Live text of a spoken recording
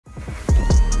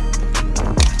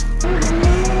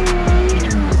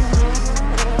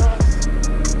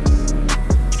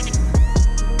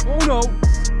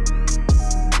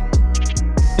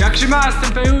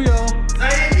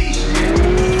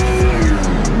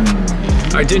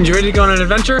Alright, Din, you ready to go on an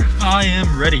adventure? I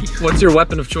am ready. What's your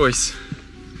weapon of choice?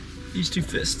 These two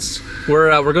fists.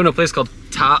 We're going to a place called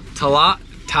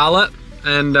Talat,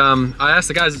 and I asked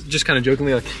the guys just kind of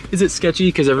jokingly, like, is it sketchy?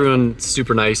 Because everyone's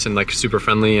super nice and like super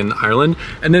friendly in Ireland.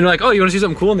 And then they're like, oh, you want to see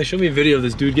something cool? And they showed me a video of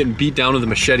this dude getting beat down with a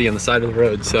machete on the side of the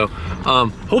road. So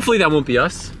hopefully that won't be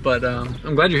us, but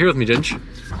I'm glad you're here with me, Ginge.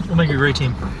 We'll make a great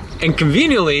team. And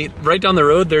conveniently, right down the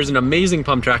road, there's an amazing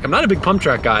pump track. I'm not a big pump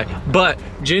track guy, but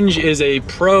Ginge is a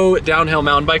pro downhill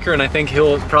mountain biker, and I think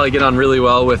he'll probably get on really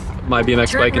well with my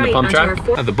BMX bike in the pump track.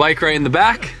 Have the bike right in the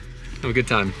back, have a good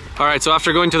time. All right, so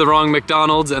after going to the wrong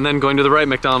McDonald's and then going to the right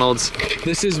McDonald's,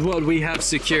 this is what we have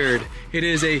secured. It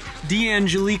is a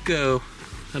D'Angelico.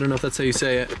 I don't know if that's how you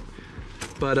say it,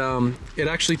 but it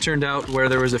actually turned out where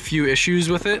there was a few issues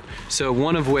with it. So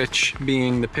one of which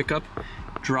being the pickup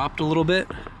dropped a little bit.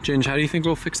 Ginge, how do you think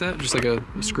we'll fix that? Just like a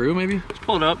screw maybe? Just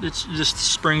pull it up. It's just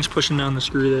springs pushing down the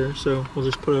screw there. So we'll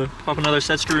just pop another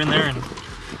set screw in there. And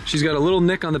she's got a little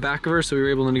nick on the back of her, so we were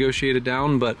able to negotiate it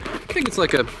down, but I think it's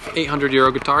like a 800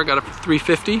 euro guitar. Got it for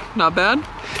 350, not bad.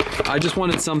 I just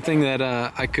wanted something that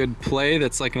I could play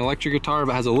that's like an electric guitar,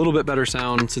 but has a little bit better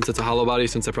sound since it's a hollow body,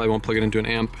 since I probably won't plug it into an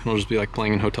amp, and I'll just be like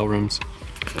playing in hotel rooms.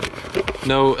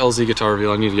 No LZ guitar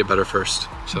reveal, I need to get better first,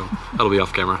 so that'll be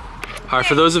off camera. All right,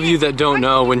 for those of you that don't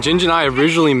know, when Ginge and I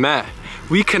originally met,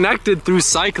 we connected through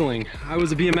cycling. I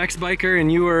was a BMX biker and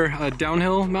you were a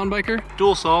downhill mountain biker?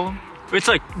 Dual slalom. It's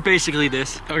like basically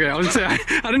this. Okay, I was gonna say,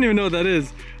 I didn't even know what that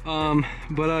is.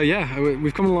 Yeah,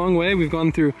 we've come a long way. We've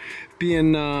gone through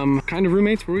being kind of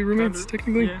roommates. Were we roommates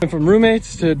technically? Yeah. And from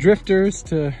roommates to drifters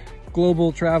to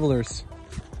global travelers.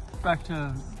 Back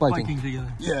to biking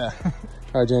together. Yeah.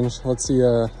 All right, James, let's see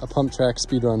a pump track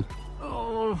speed run.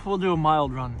 Oh, we'll do a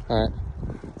mild run. All right,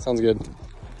 sounds good.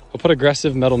 I'll put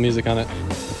aggressive metal music on it.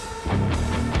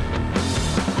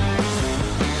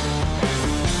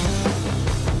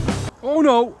 Oh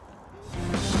no!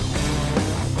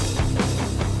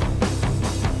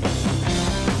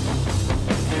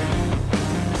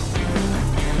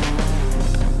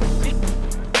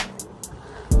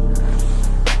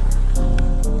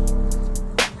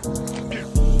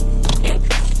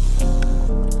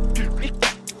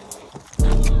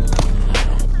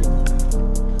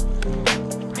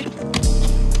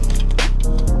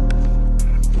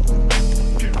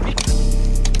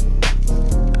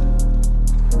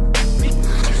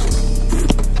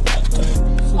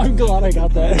 I'm glad I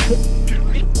got that.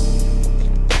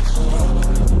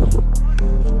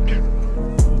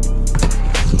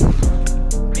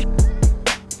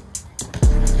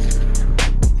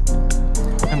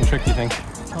 What kind of trick do you think?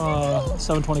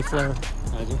 720 flare.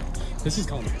 Imagine. This is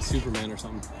called like Superman or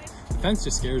something. The fence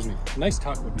just scares me. A nice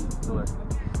tuck would be killer.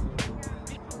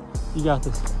 You got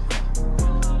this.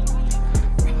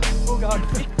 Oh God.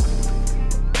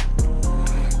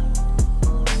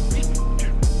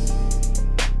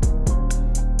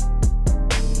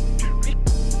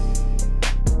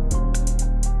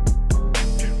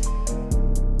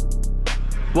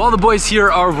 While the boys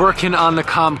here are working on the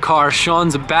comp car,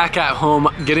 Sean's back at home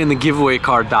getting the giveaway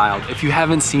car dialed. If you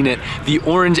haven't seen it, the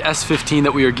orange S15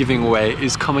 that we are giving away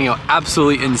is coming out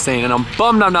absolutely insane, and I'm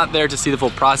bummed I'm not there to see the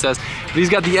full process. But he's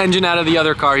got the engine out of the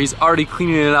other car. He's already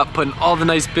cleaning it up, putting all the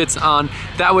nice bits on.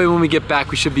 That way when we get back,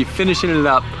 we should be finishing it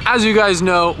up. As you guys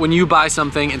know, when you buy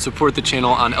something and support the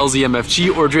channel on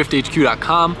LZMFG or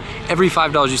DriftHQ.com, every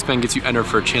 $5 you spend gets you entered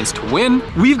for a chance to win.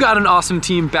 We've got an awesome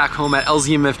team back home at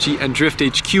LZMFG and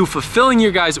DriftHQ fulfilling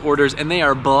your guys' orders, and they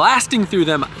are blasting through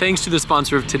them thanks to the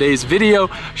sponsor of today's video,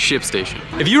 ShipStation.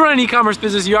 If you run an e-commerce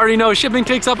business, you already know shipping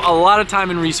takes up a lot of time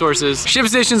and resources.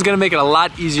 ShipStation is going to make it a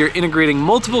lot easier, integrating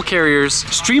multiple carriers,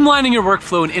 streamlining your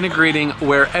workflow, and integrating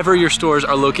wherever your stores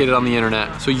are located on the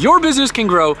internet, so your business can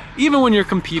grow even when you're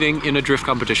competing in a drift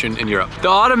competition in Europe. The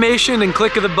automation and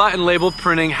click of the button label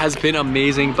printing has been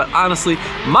amazing, but honestly,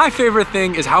 my favorite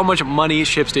thing is how much money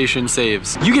ShipStation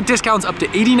saves. You get discounts up to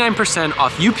 89%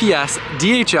 off UPS,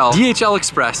 DHL, DHL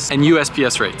Express, and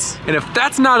USPS rates. And if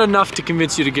that's not enough to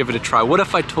convince you to give it a try, what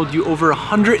if I told you over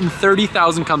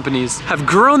 130,000 companies have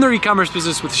grown their e-commerce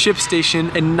business with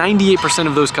ShipStation, and 98%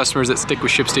 of those customers that stick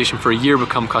with ShipStation for a year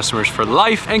become customers for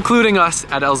life, including us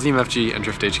at LZMFG and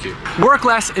DriftHQ. Work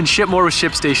less and ship more with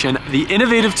ShipStation, the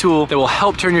innovative tool that will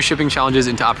help turn your shipping challenges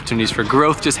into opportunities for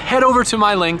growth. Just head over to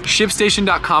my link,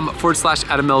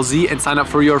 shipstation.com/AdamLZ, and sign up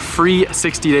for your free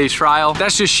 60-day trial.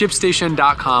 That's just shipstation.com/AdamLZ.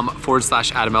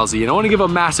 patreon.com/AdamLZ. And I want to give a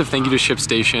massive thank you to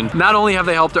ShipStation. Not only have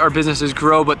they helped our businesses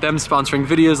grow, but them sponsoring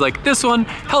videos like this one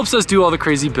helps us do all the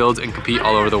crazy builds and compete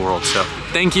all over the world. So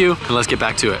thank you, and let's get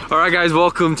back to it. All right guys,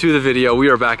 welcome to the video. We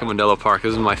are back at Modelo Park.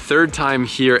 This is my third time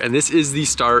here, and this is the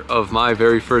start of my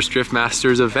very first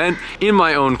Driftmasters event in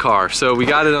my own car. So we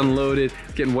got it unloaded,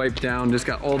 getting wiped down, just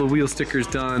got all the wheel stickers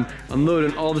done,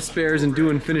 unloading all the spares and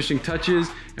doing finishing touches.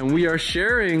 And we are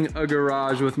sharing a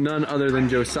garage with none other than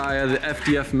Josiah, the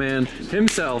FDF man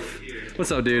himself. What's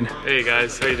up, dude? Hey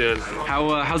guys, how you doing?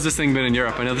 How's this thing been in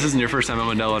Europe? I know this isn't your first time at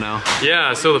Modelo now.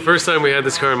 Yeah, so the first time we had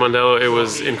this car in Modelo, it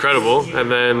was incredible. And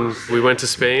then we went to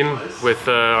Spain with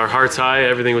our hearts high,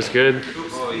 everything was good.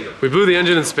 We blew the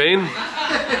engine in Spain.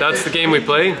 That's the game we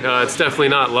play. It's definitely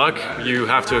not luck. You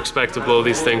have to expect to blow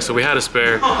these things, so we had a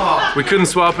spare. We couldn't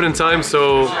swap it in time,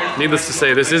 so needless to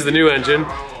say, this is the new engine.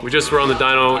 We just were on the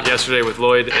dyno yesterday with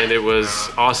Lloyd, and it was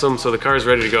awesome, so the car is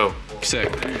ready to go.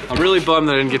 Sick. I'm really bummed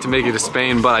that I didn't get to make it to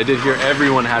Spain, but I did hear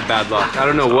everyone had bad luck. I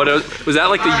don't know, what was that,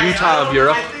 like the Utah of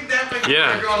Europe?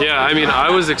 Yeah, I mean,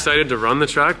 I was excited to run the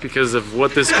track because of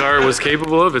what this car was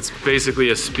capable of. It's basically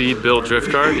a speed-built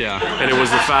drift car. Yeah. And it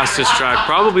was the fastest track,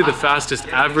 probably the fastest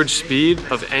average speed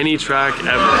of any track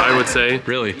ever, I would say.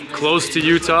 Really? Close to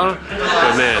Utah,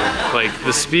 but man, like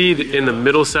the speed in the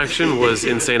middle section was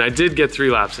insane. I did get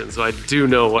 3 laps in, so I do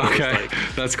know what it was like.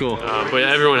 That's cool. But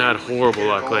everyone had horrible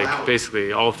luck. Like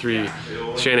basically all 3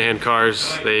 Shanahan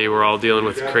cars, they were all dealing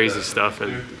with crazy stuff,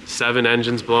 and 7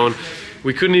 engines blown.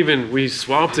 We couldn't even, we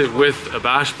swapped it with a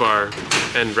bash bar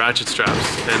and ratchet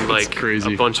straps and like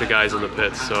crazy. A bunch of guys in the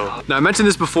pits, so. Now I mentioned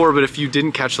this before, but if you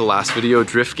didn't catch the last video,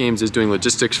 Drift Games is doing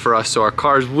logistics for us, so our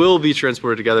cars will be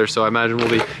transported together, so I imagine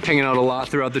we'll be hanging out a lot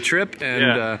throughout the trip,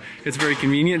 and it's very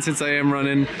convenient since I am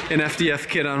running an FDF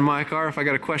kit on my car. If I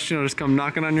got a question, I'll just come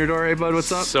knocking on your door. Hey bud,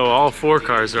 what's up? So all 4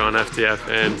 cars are on FDF,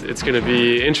 and it's gonna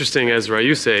be interesting as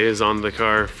Ryuse is on the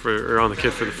car, or on the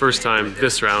kit for the first time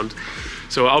this round.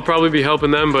 So I'll probably be helping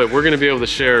them, but we're gonna be able to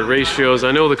share ratios.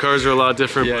 I know the cars are a lot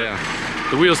different, but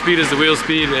the wheel speed is the wheel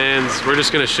speed, and we're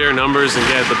just gonna share numbers and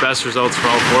get the best results for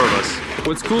all 4 of us.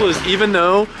 What's cool is, even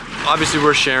though obviously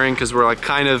we're sharing because we're like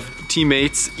kind of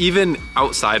teammates, even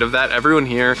outside of that, everyone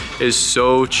here is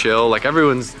so chill. Like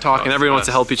everyone's talking, everyone wants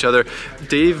to help each other.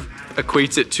 Dave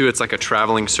equates it to, it's like a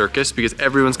traveling circus because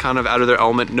everyone's kind of out of their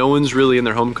element. No one's really in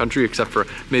their home country except for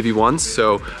maybe once.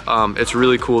 So it's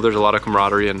really cool. There's a lot of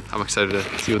camaraderie, and I'm excited to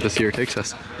see what this year takes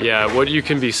us. Yeah, what you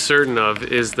can be certain of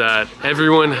is that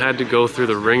everyone had to go through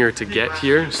the ringer to get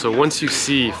here. So once you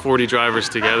see 40 drivers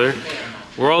together,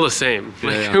 we're all the same.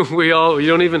 You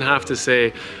don't even have to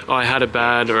say, oh, I had it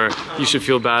bad, or you should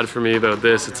feel bad for me about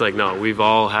this. It's like, no, we've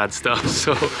all had stuff.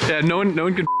 So yeah, no one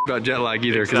can about jet lag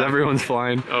either, because everyone's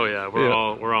flying. Oh yeah, we're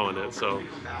all in it. So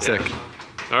sick.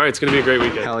 All right, it's gonna be a great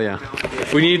weekend. Hell yeah.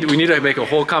 We need to make a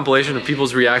whole compilation of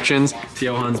people's reactions to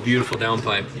Johan's beautiful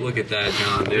downpipe. Look at that,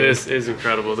 John, dude. This is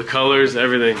incredible. The colors,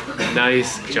 everything.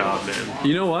 Nice job, man.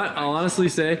 You know what? I'll honestly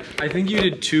say, I think you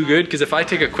did too good, because if I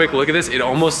take a quick look at this, it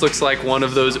almost looks like one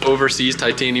of those overseas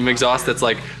titanium exhausts that's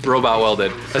like robot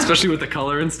welded, especially with the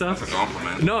color and stuff. It's a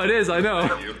compliment. No, it is, I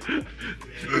know.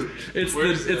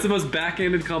 It's the most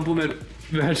backhanded compliment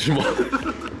imaginable.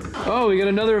 Oh, we got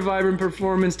another Vibrant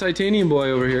Performance titanium boy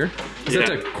over here. Is that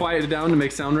to quiet it down to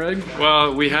make sound reg?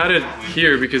 Well, we had it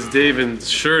here because Dave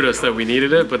assured us that we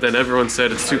needed it, but then everyone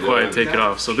said it's too quiet, take it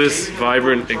off. So this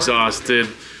Vibrant exhaust did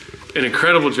an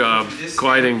incredible job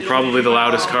quieting probably the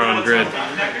loudest car on grid,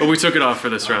 but we took it off for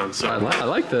this round. So I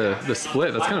like the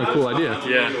split. That's kind of a cool idea.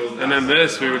 Yeah, and then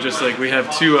this, we were just like, we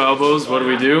have 2 elbows, what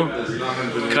do?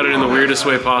 We cut it in the weirdest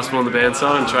way possible in the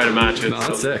bandsaw and try to match it. No,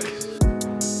 that's sick.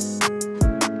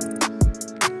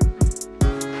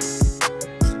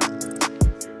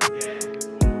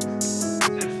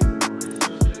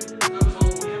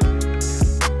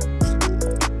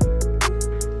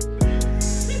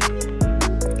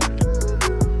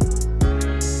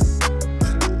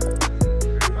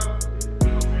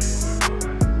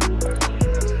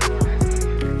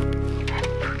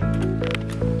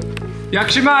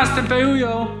 Jak się masz,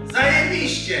 tempeujo?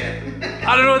 Zajebiście!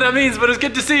 I don't know what that means, but it's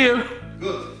good to see you.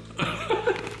 Good.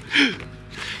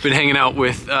 Been hanging out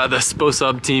with the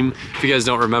Sposub team. If you guys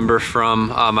don't remember from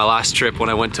my last trip when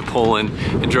I went to Poland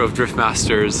and drove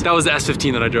Driftmasters, that was the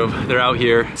S15 that I drove. They're out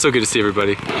here. So good to see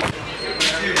everybody.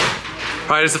 All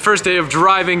right, it's the first day of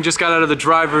driving. Just got out of the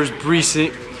driver's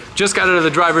Just got out of the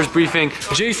driver's briefing.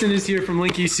 Jason is here from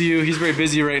Link ECU. He's very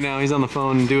busy right now. He's on the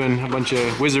phone doing a bunch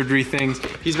of wizardry things.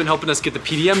 He's been helping us get the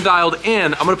PDM dialed,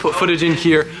 and I'm gonna put footage in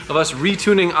here of us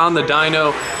retuning on the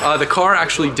dyno. The car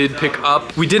actually did pick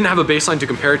up. We didn't have a baseline to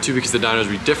compare it to because the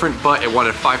dynos were different, but it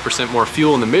wanted 5% more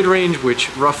fuel in the mid-range, which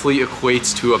roughly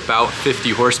equates to about 50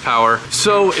 horsepower.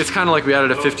 So it's kind of like we added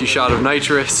a 50 shot of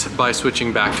nitrous by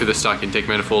switching back to the stock intake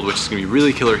manifold, which is gonna be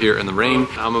really killer here in the rain.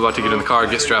 I'm about to get in the car,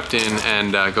 get strapped in,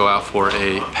 and go out for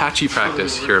a patchy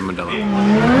practice here in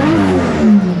Modelo.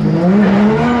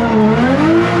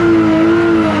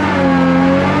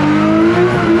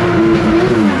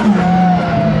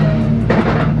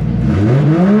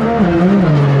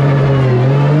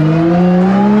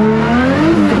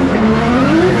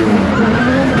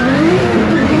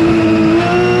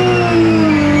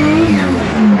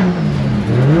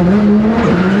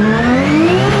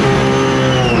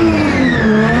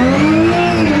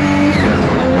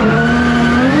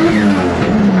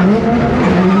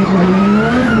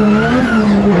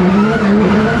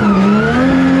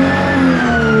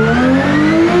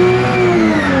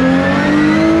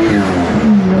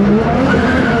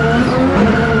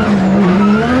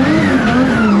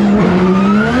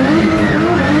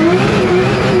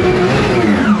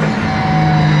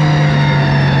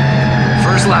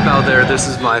 This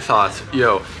is my thoughts.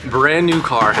 Yo, brand new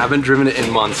car, haven't driven it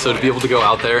in months, so to be able to go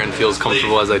out there and feel as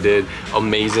comfortable as I did,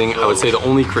 amazing. I would say the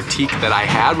only critique that I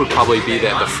had would probably be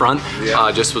that the front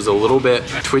just was a little bit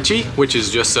twitchy, which is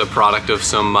just a product of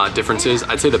some differences.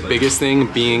 I'd say the biggest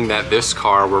thing being that this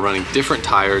car, we're running different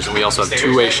tires, and we also have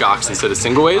two-way shocks instead of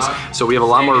single ways, so we have a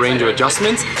lot more range of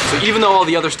adjustments. So even though all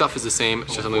the other stuff is the same,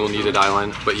 it's just something we'll need to dial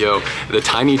in. But yo, the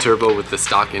tiny turbo with the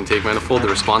stock intake manifold, the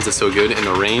response is so good in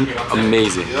the rain,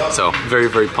 amazing. So very,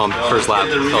 very pumped. First lap,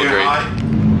 felt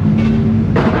great.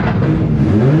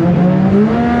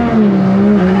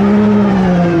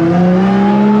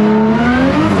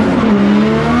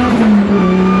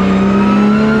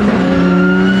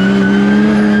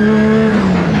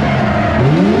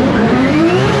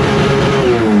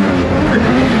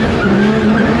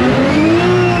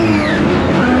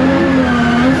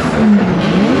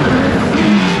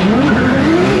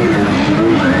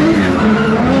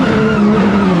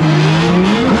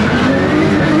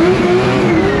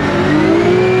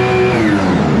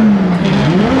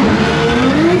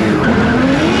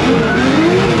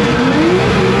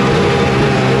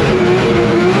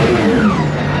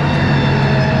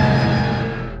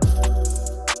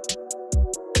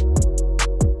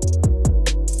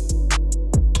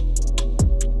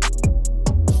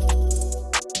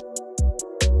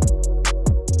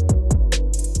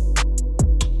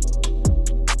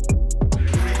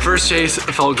 First chase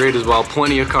felt great as well,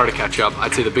 plenty of car to catch up.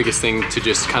 I'd say the biggest thing to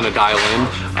just kind of dial in,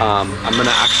 I'm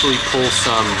gonna actually pull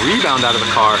some rebound out of the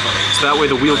car, so that way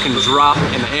the wheel can drop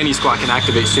and the anti-squat can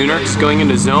activate sooner. Just going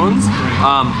into zones,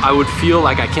 I would feel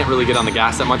like I can't really get on the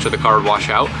gas that much or the car would wash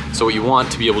out. So what you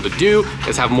want to be able to do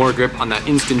is have more grip on that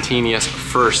instantaneous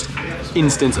first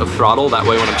instance of throttle. That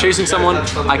way when I'm chasing someone,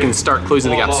 I can start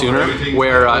closing the gap sooner,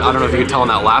 where I don't know if you could tell on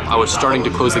that lap, I was starting to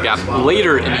close the gap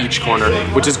later in each corner,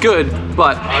 which is good,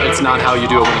 but it's not how you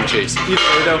do a winning chase. Either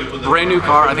way though, brand new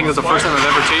car. I think that's the first time I've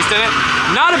ever chased in it.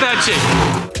 Not a bad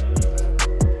chase.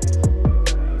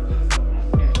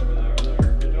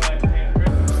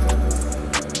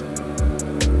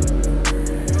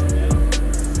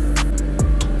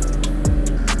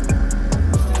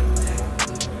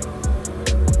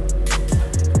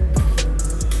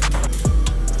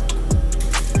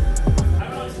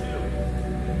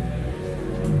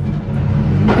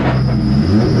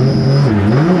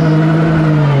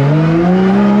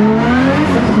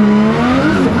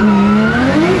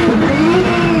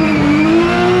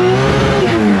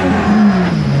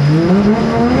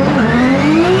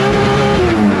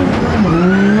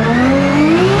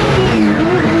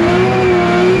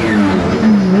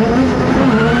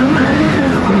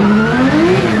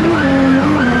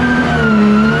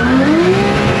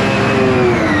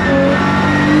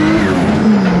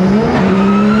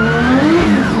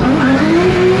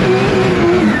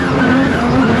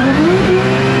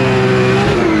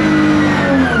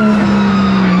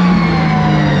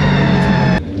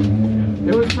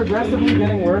 Progressively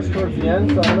getting worse towards the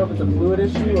end, so I don't know if it's a fluid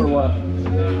issue or what.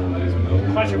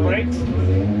 Clutch or brakes?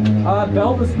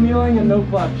 Belt was squealing and no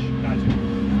clutch. Gotcha.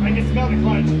 I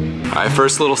All right,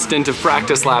 first little stint of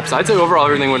practice laps. I'd say overall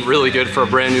everything went really good for a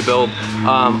brand new build.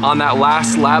 On that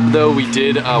last lap though, we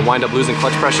did wind up losing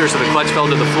clutch pressure, so the clutch fell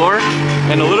to the floor,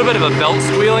 and a little bit of a belt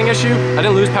squealing issue. I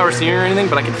didn't lose power steering or anything,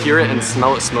 but I could hear it and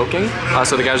smell it smoking.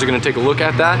 So the guys are gonna take a look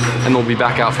at that, and they'll be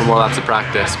back out for more laps of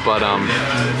practice. But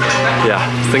yeah,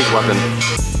 things weapon.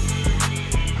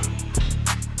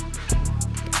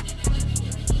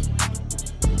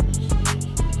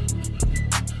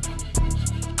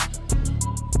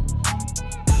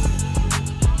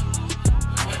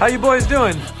 How you boys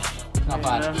doing? Not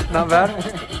bad. Not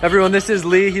bad? Everyone, this is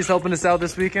Lee. He's helping us out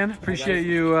this weekend. Appreciate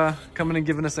you coming and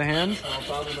giving us a hand.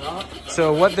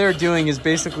 So what they're doing is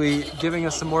basically giving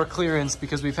us some more clearance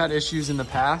because we've had issues in the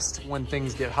past when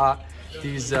things get hot.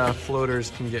 These floaters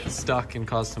can get stuck and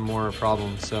cause some more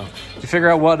problems. So you figure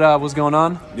out what was going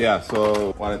on? Yeah,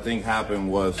 so what I think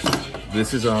happened was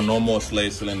this is a normal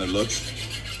slate cylinder looks.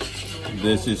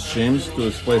 This is shims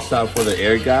to splice out for the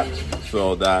air gap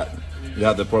so that you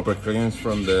have the proper clearance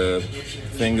from the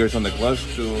fingers on the clutch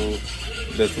to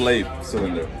the slave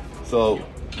cylinder. So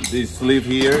this sleeve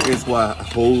here is what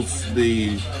holds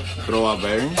the throwout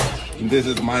bearing. This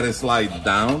is might slide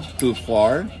down too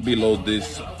far below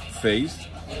this face,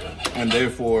 and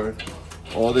therefore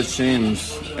all the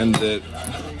shims and the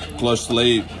clutch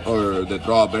slave or the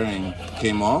throwout bearing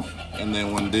came off. And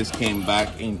then when this came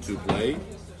back into play,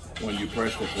 when you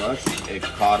press the clutch, it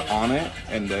caught on it,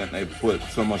 and then it put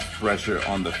so much pressure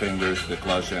on the fingers, the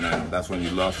clutch, and then that's when you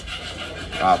lost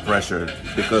pressure.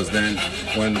 Because then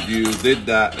when you did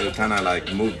that, it kind of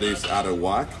like moved this out of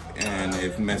whack, and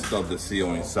it messed up the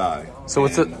seal inside. So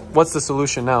what's the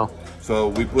solution now? So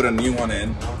we put a new one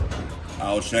in.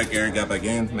 I'll check air gap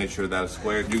again to make sure that's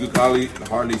square. You could hardly,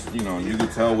 you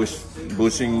could tell which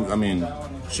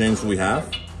shims we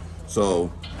have.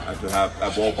 So I could have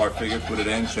a ballpark figure, put it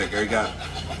in, check air gap,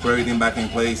 put everything back in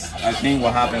place. I think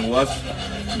what happened was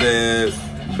the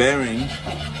bearing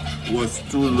was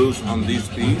too loose on this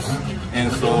piece, and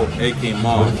so it came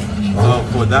off. So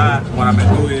for that, what I'm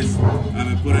gonna do is I'm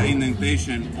gonna put an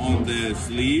indentation on the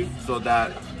sleeve so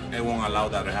that it won't allow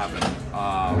that to happen.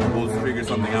 We'll figure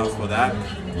something else for that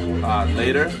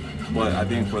later. But I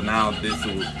think for now, this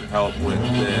will help with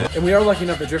the... And we are lucky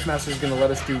enough that Driftmasters is going to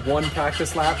let us do one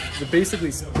practice lap. We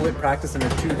basically split practice into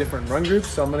 2 different run groups.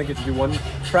 So I'm going to get to do 1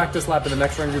 practice lap in the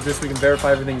next run group this week and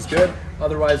verify everything's good.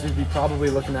 Otherwise, we'd be probably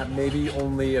looking at maybe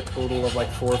only a total of like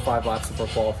 4 or 5 laps before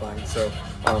qualifying. So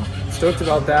stoked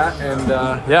about that, and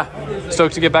yeah,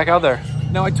 stoked to get back out there.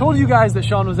 Now, I told you guys that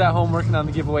Sean was at home working on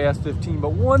the giveaway S15,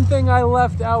 but one thing I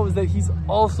left out was that he's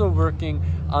also working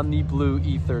on the blue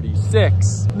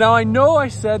E36. Now, I know I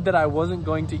said that I wasn't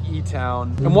going to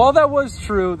E-Town, and while that was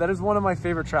true, that is one of my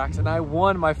favorite tracks, and I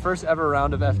won my first ever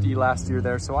round of FD last year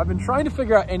there, so I've been trying to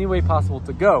figure out any way possible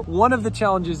to go. One of the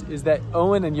challenges is that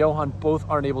Owen and Johan both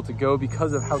aren't able to go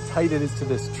because of how tight it is to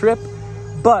this trip.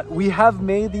 But we have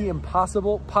made the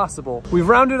impossible possible. We've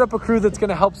rounded up a crew that's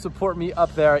gonna help support me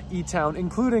up there at E-Town,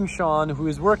 including Sean, who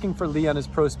is working for Lee on his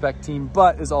Pro Spec team,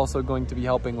 but is also going to be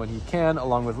helping when he can,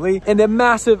 along with Lee. And a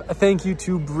massive thank you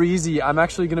to Breezy. I'm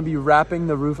actually gonna be wrapping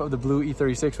the roof of the blue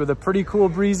E36 with a pretty cool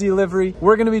Breezy livery.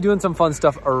 We're gonna be doing some fun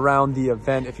stuff around the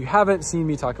event. If you haven't seen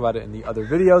me talk about it in the other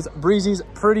videos, Breezy's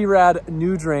pretty rad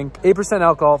new drink, 8%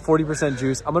 alcohol, 40%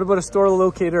 juice. I'm gonna put a store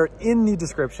locator in the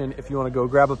description if you wanna go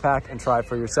grab a pack and try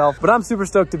for yourself. But I'm super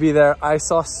stoked to be there. I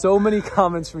saw so many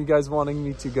comments from you guys wanting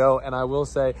me to go, and I will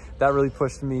say that really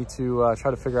pushed me to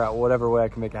try to figure out whatever way I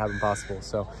can make it happen possible.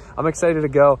 So I'm excited to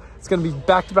go. It's gonna be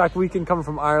back-to-back weekend coming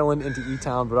from Ireland into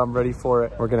E-Town, but I'm ready for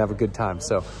it. We're gonna have a good time.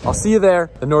 So I'll see you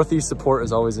there. The Northeast support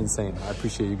is always insane. I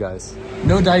appreciate you guys.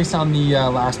 No dice on the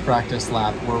last practice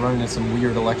lap. We're running into some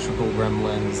weird electrical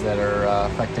gremlins that are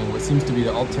affecting what seems to be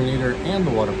the alternator and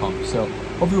the water pump. So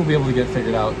hopefully we'll be able to get it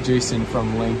figured out. Jason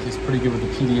from Link is pretty good with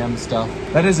the PDM stuff.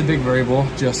 That is a big variable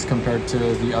just compared to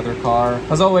the other car.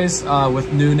 As always,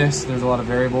 with newness, there's a lot of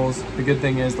variables. The good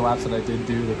thing is the laps that I did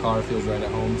do, the car feels right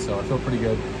at home, so I feel pretty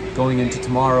good going into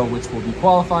tomorrow, which will be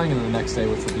qualifying, and then the next day,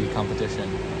 which will be competition.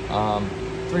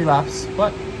 3 laps,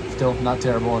 but still not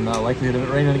terrible, and the likelihood of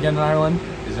it raining again in Ireland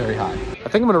is very high. I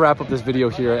think I'm gonna wrap up this video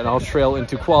here, and I'll trail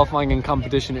into qualifying and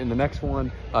competition in the next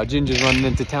one. Ginger's running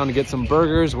into town to get some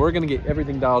burgers. We're gonna get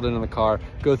everything dialed in the car,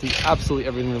 go through absolutely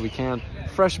everything that we can.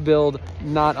 Fresh build,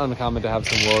 not uncommon to have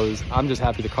some woes. I'm just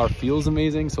happy the car feels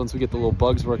amazing, so once we get the little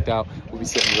bugs worked out, we'll be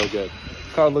sitting real good.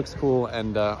 The car looks cool,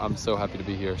 and I'm so happy to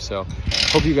be here. So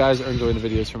hope you guys are enjoying the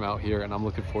videos from out here, and I'm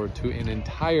looking forward to an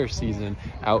entire season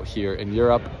out here in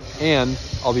Europe. And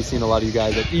I'll be seeing a lot of you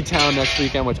guys at E-Town next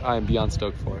weekend, which I am beyond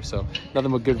stoked for. So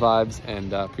nothing but good vibes,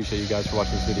 and appreciate you guys for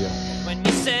watching this video. When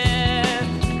you say